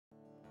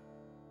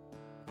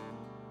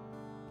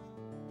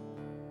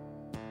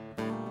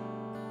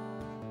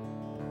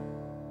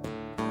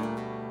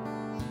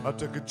I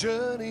took a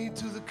journey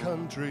to the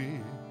country.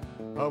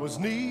 I was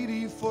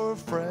needy for a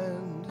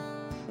friend.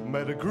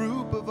 Met a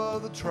group of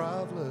other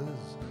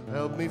travelers,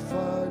 helped me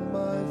find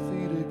my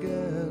feet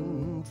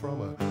again.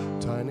 From a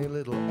tiny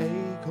little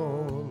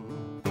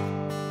acorn,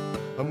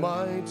 a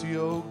mighty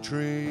oak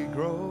tree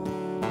grows.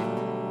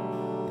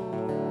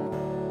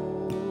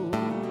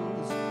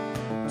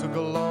 Took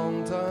a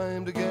long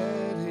time to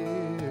get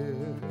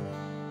here,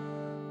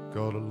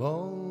 got a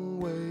long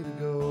way to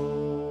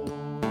go.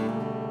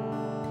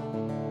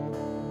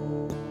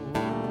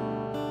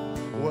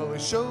 Well, they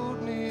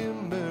showed me a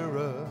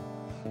mirror,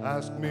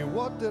 asked me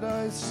what did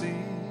I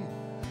see.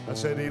 I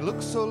said he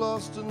looked so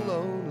lost and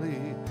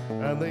lonely,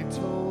 and they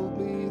told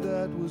me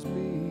that was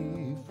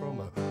me. From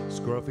a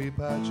scruffy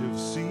patch of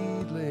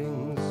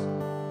seedlings,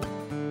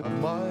 a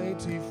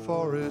mighty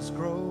forest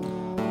grows.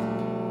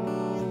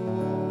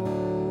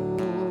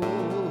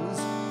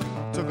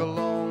 Took a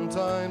long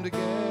time to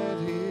get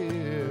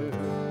here,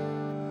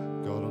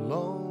 got a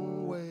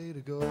long way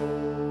to go.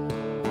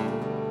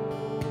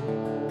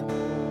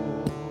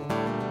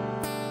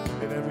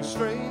 And every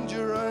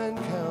stranger I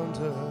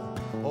encounter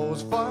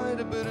always find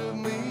a bit of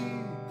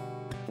me.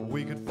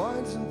 We could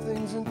find some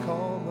things in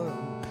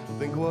common,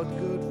 think what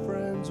good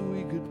friends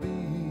we could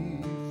be.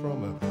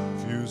 From a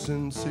few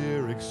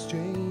sincere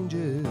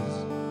exchanges,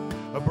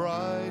 a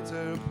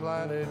brighter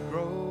planet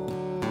grows.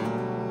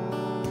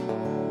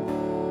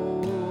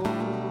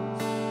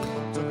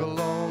 Took a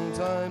long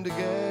time to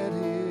get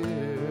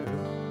here,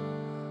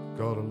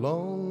 got a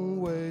long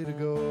way to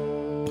go.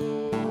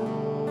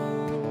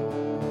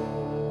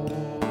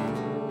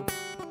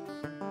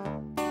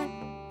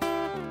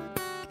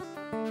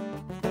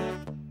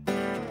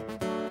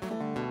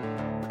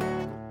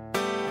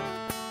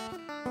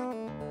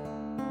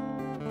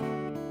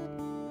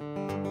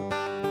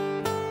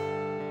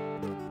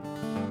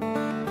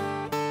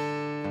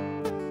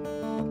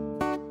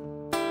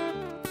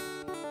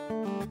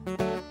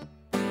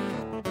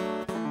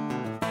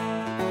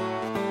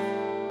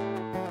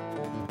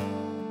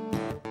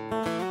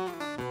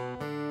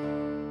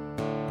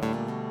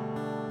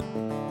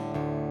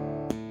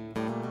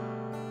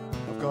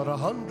 Got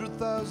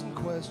 100,000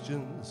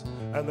 questions,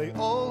 and they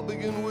all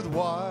begin with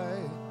why.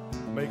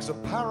 Makes a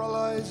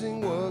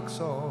paralyzing work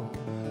song,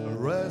 a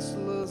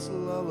restless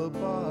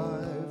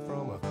lullaby.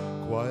 From a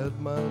quiet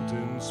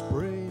mountain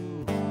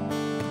spring,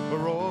 a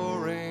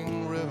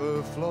roaring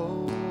river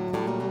flows.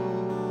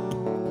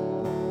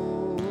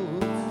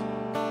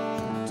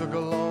 Took a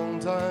long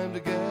time to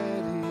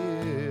get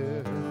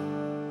here,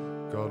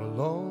 got a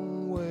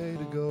long way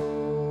to go.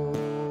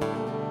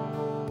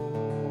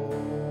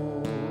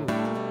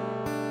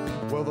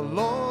 Well, the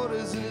Lord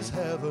is in his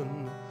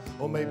heaven,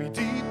 or maybe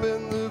deep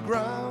in the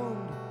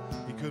ground.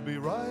 He could be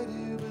right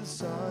here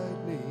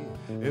beside me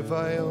if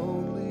I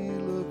only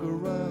look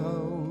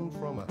around.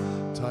 From a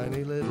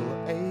tiny little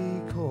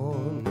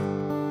acorn,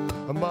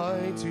 a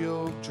mighty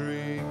oak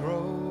tree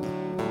grows.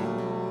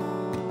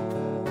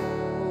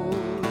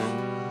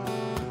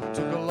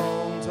 Took a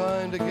long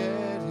time to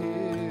get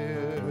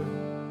here,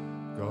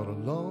 got a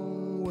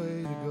long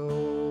way to go.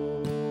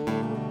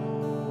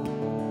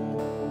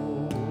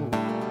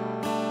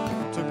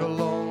 Took a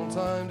long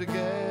time to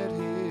get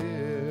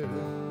here,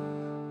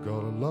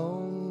 got a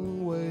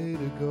long way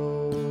to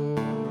go.